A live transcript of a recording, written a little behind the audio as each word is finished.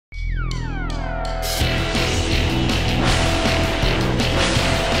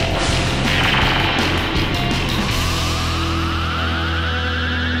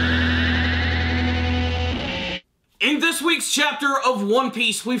this week's chapter of One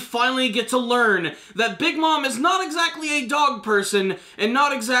Piece, we finally get to learn that Big Mom is not exactly a dog person and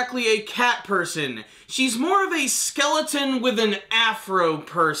not exactly a cat person. She's more of a skeleton with an afro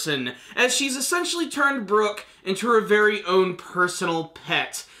person, as she's essentially turned Brook into her very own personal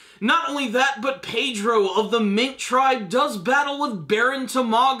pet. Not only that, but Pedro of the Mink tribe does battle with Baron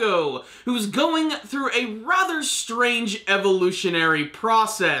Tamago, who's going through a rather strange evolutionary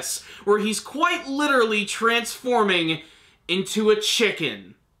process, where he's quite literally transforming into a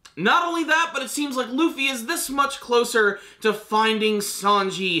chicken. Not only that, but it seems like Luffy is this much closer to finding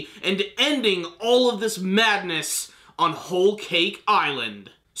Sanji and ending all of this madness on Whole Cake Island.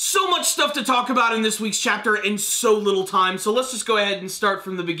 So much stuff to talk about in this week's chapter in so little time, so let's just go ahead and start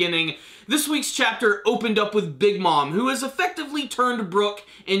from the beginning. This week's chapter opened up with Big Mom, who has effectively turned Brook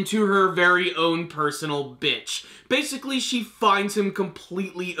into her very own personal bitch. Basically, she finds him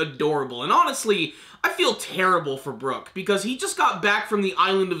completely adorable, and honestly, I feel terrible for Brook, because he just got back from the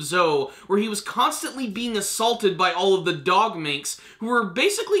island of Zou, where he was constantly being assaulted by all of the dog minks, who were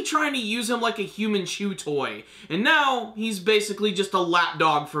basically trying to use him like a human chew toy. And now, he's basically just a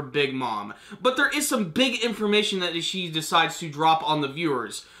lapdog for Big Mom. But there is some big information that she decides to drop on the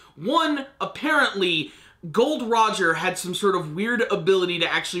viewers. One, apparently, Gold Roger had some sort of weird ability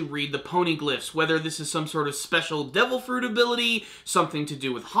to actually read the poneglyphs, whether this is some sort of special devil fruit ability, something to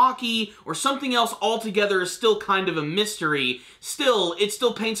do with hockey, or something else altogether is still kind of a mystery. Still, it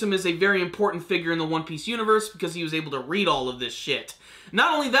still paints him as a very important figure in the One Piece universe because he was able to read all of this shit.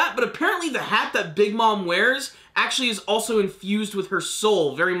 Not only that, but apparently the hat that Big Mom wears actually is also infused with her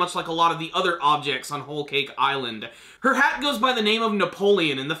soul, very much like a lot of the other objects on Whole Cake Island. Her hat goes by the name of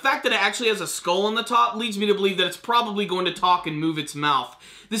Napoleon, and the fact that it actually has a skull on the top leads me to believe that it's probably going to talk and move its mouth.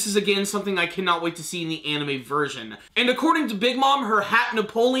 This is again something I cannot wait to see in the anime version. And according to Big Mom, her hat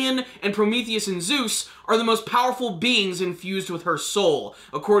Napoleon and Prometheus and Zeus are the most powerful beings infused with her soul.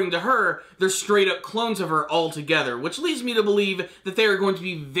 According to her, they're straight up clones of her altogether, which leads me to believe that they are going to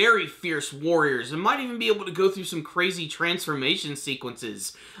be very fierce warriors and might even be able to go through some crazy transformation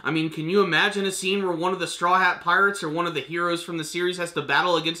sequences. I mean, can you imagine a scene where one of the Straw Hat Pirates or one of the heroes from the series has to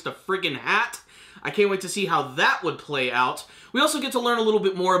battle against a friggin' hat? I can't wait to see how that would play out. We also get to learn a little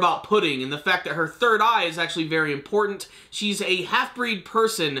bit more about Pudding and the fact that her third eye is actually very important. She's a half-breed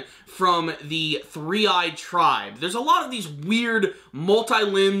person from the Three-Eyed Tribe. There's a lot of these weird,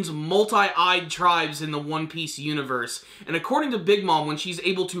 multi-limbed, multi-eyed tribes in the One Piece universe. And according to Big Mom, when she's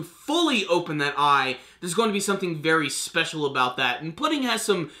able to fully open that eye, there's going to be something very special about that. And Pudding has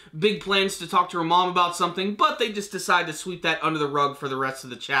some big plans to talk to her mom about something, but they just decide to sweep that under the rug for the rest of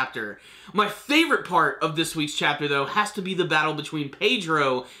the chapter. My favorite part of this week's chapter, though, has to be the battle between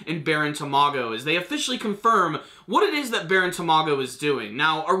Pedro and Baron Tamago, as they officially confirm what it is that Baron Tamago is doing.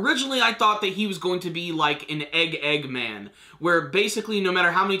 Now, originally I thought that he was going to be like an egg man, where basically no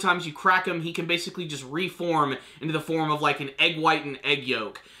matter how many times you crack him, he can basically just reform into the form of like an egg white and egg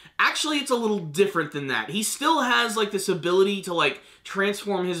yolk. Actually, it's a little different than that. He still has, like, this ability to, like,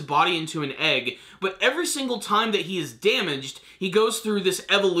 transform his body into an egg, but every single time that he is damaged, he goes through this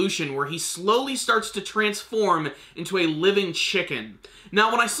evolution where he slowly starts to transform into a living chicken. Now,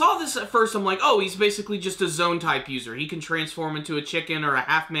 when I saw this at first, I'm like, oh, he's basically just a zone-type user. He can transform into a chicken or a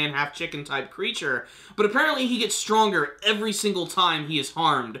half-man, half-chicken type creature, but apparently he gets stronger every single time he is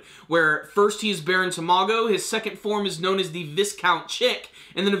harmed, where first he is Baron Tamago, his second form is known as the Viscount Chick,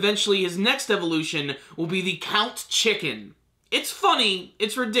 and then eventually his next evolution will be the Count Chicken. It's funny,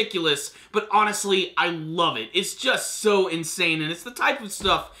 it's ridiculous, but honestly, I love it. It's just so insane, and it's the type of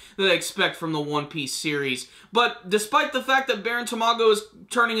stuff that I expect from the One Piece series. But despite the fact that Baron Tamago is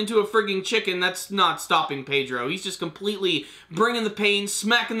turning into a frigging chicken, that's not stopping Pedro. He's just completely bringing the pain,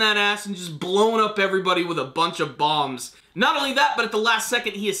 smacking that ass, and just blowing up everybody with a bunch of bombs. Not only that, but at the last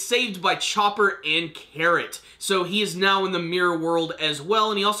second, he is saved by Chopper and Carrot. So he is now in the mirror world as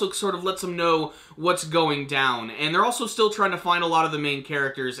well, and he also sort of lets them know what's going down. And they're also still trying to find a lot of the main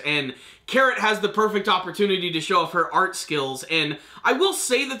characters, and Carrot has the perfect opportunity to show off her art skills, and I will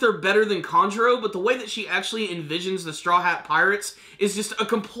say that they're better than Conjuro, but the way that she actually envisions the Straw Hat Pirates is just a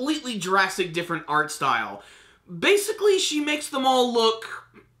completely drastic different art style. Basically, she makes them all look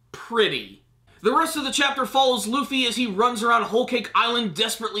pretty. The rest of the chapter follows Luffy as he runs around Whole Cake Island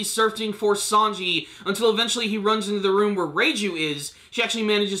desperately searching for Sanji until eventually he runs into the room where Reiju is. She actually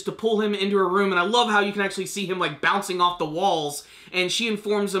manages to pull him into her room, and I love how you can actually see him like bouncing off the walls, and she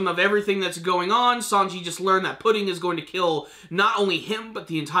informs him of everything that's going on. Sanji just learned that Pudding is going to kill not only him, but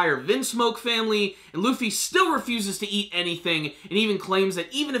the entire Vinsmoke family, and Luffy still refuses to eat anything, and even claims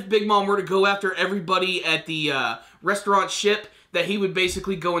that even if Big Mom were to go after everybody at the restaurant ship, that he would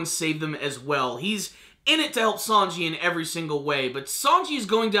basically go and save them as well. He's in it to help Sanji in every single way, but Sanji is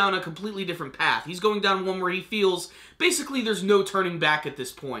going down a completely different path. He's going down one where he feels basically there's no turning back at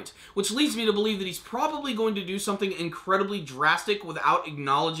this point, which leads me to believe that he's probably going to do something incredibly drastic without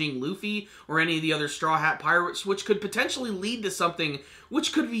acknowledging Luffy or any of the other Straw Hat Pirates, which could potentially lead to something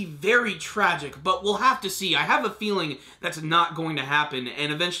which could be very tragic, but we'll have to see. I have a feeling that's not going to happen,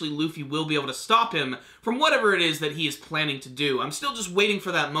 and eventually Luffy will be able to stop him from whatever it is that he is planning to do. I'm still just waiting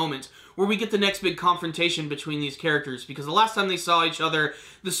for that moment where we get the next big confrontation between these characters, because the last time they saw each other,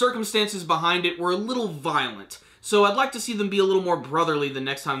 the circumstances behind it were a little violent. So I'd like to see them be a little more brotherly the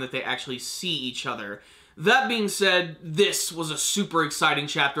next time that they actually see each other. That being said, this was a super exciting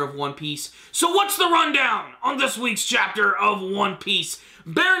chapter of One Piece. So what's the rundown on this week's chapter of One Piece?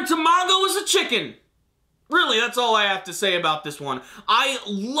 Baron Tamago is a chicken. Really, that's all I have to say about this one. I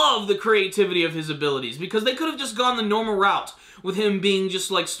love the creativity of his abilities, because they could have just gone the normal route with him being just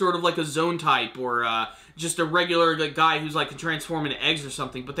like sort of like a zone type, or just a regular like, guy who's like can transform into eggs or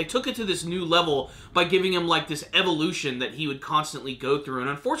something, but they took it to this new level by giving him like this evolution that he would constantly go through, and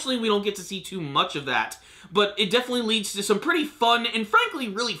unfortunately we don't get to see too much of that, but it definitely leads to some pretty fun and frankly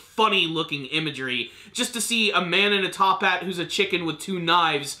really funny looking imagery, just to see a man in a top hat who's a chicken with two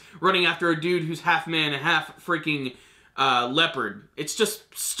knives running after a dude who's half man and half freaking leopard. It's just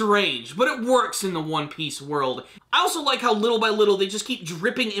strange, but it works in the One Piece world. I also like how little by little they just keep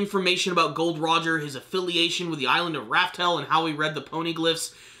dripping information about Gold Roger, his affiliation with the island of Raftel, and how he read the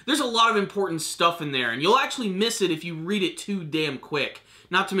poneglyphs. There's a lot of important stuff in there, and you'll actually miss it if you read it too damn quick.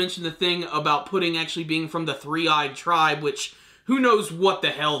 Not to mention the thing about Pudding actually being from the Three-Eyed Tribe, which who knows what the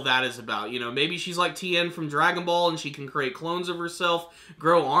hell that is about, you know? Maybe she's like Tien from Dragon Ball and she can create clones of herself,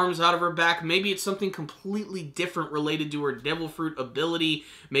 grow arms out of her back. Maybe it's something completely different related to her Devil Fruit ability.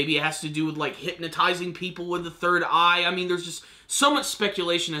 Maybe it has to do with like hypnotizing people with the third eye. I mean, there's just so much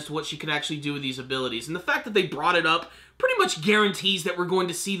speculation as to what she could actually do with these abilities. And the fact that they brought it up pretty much guarantees that we're going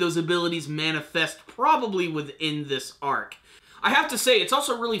to see those abilities manifest probably within this arc. I have to say, it's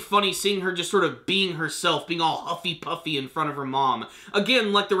also really funny seeing her just sort of being herself, being all huffy-puffy in front of her mom.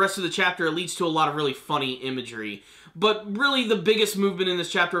 Again, like the rest of the chapter, it leads to a lot of really funny imagery. But really, the biggest movement in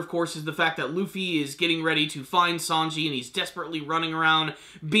this chapter, of course, is the fact that Luffy is getting ready to find Sanji, and he's desperately running around,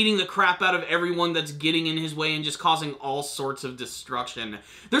 beating the crap out of everyone that's getting in his way and just causing all sorts of destruction.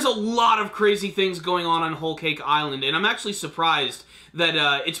 There's a lot of crazy things going on Whole Cake Island, and I'm actually surprised that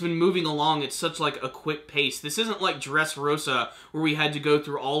it's been moving along at such like a quick pace. This isn't like Dressrosa, where we had to go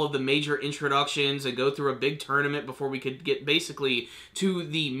through all of the major introductions and go through a big tournament before we could get basically to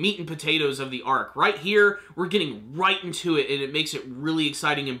the meat and potatoes of the arc. Right here, we're getting right into it, and it makes it really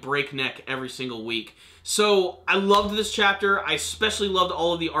exciting and breakneck every single week. So, I loved this chapter. I especially loved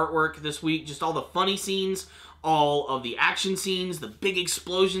all of the artwork this week, just all the funny scenes, all of the action scenes, the big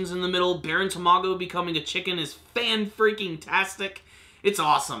explosions in the middle. Baron Tamago becoming a chicken is fan-freaking-tastic. It's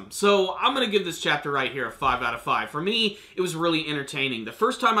awesome. So I'm going to give this chapter right here a 5 out of 5. For me, it was really entertaining. The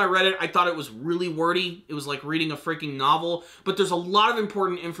first time I read it, I thought it was really wordy. It was like reading a freaking novel. But there's a lot of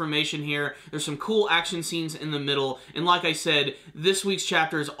important information here. There's some cool action scenes in the middle. And like I said, this week's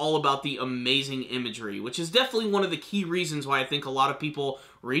chapter is all about the amazing imagery, which is definitely one of the key reasons why I think a lot of people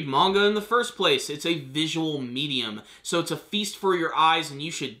read manga in the first place. It's a visual medium, so it's a feast for your eyes, and you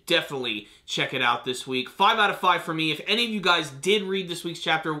should definitely check it out this week. 5 out of 5 for me. If any of you guys did read this week's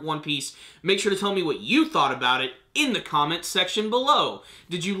chapter of One Piece, make sure to tell me what you thought about it in the comments section below.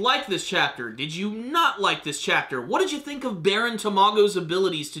 Did you like this chapter? Did you not like this chapter? What did you think of Baron Tamago's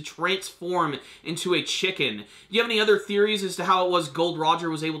abilities to transform into a chicken? Do you have any other theories as to how it was Gold Roger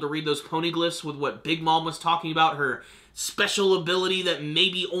was able to read those poneglyphs with what Big Mom was talking about, her special ability that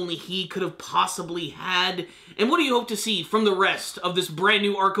maybe only he could have possibly had? And what do you hope to see from the rest of this brand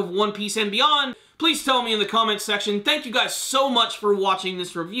new arc of One Piece and beyond? Please tell me in the comments section. Thank you guys so much for watching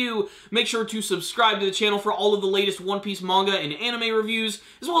this review. Make sure to subscribe to the channel for all of the latest One Piece manga and anime reviews,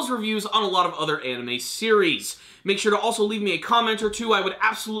 as well as reviews on a lot of other anime series. Make sure to also leave me a comment or two. I would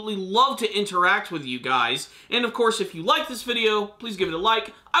absolutely love to interact with you guys. And of course, if you like this video, please give it a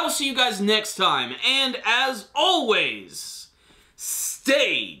like. I will see you guys next time. And as always,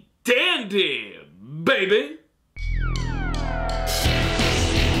 stay dandy, baby!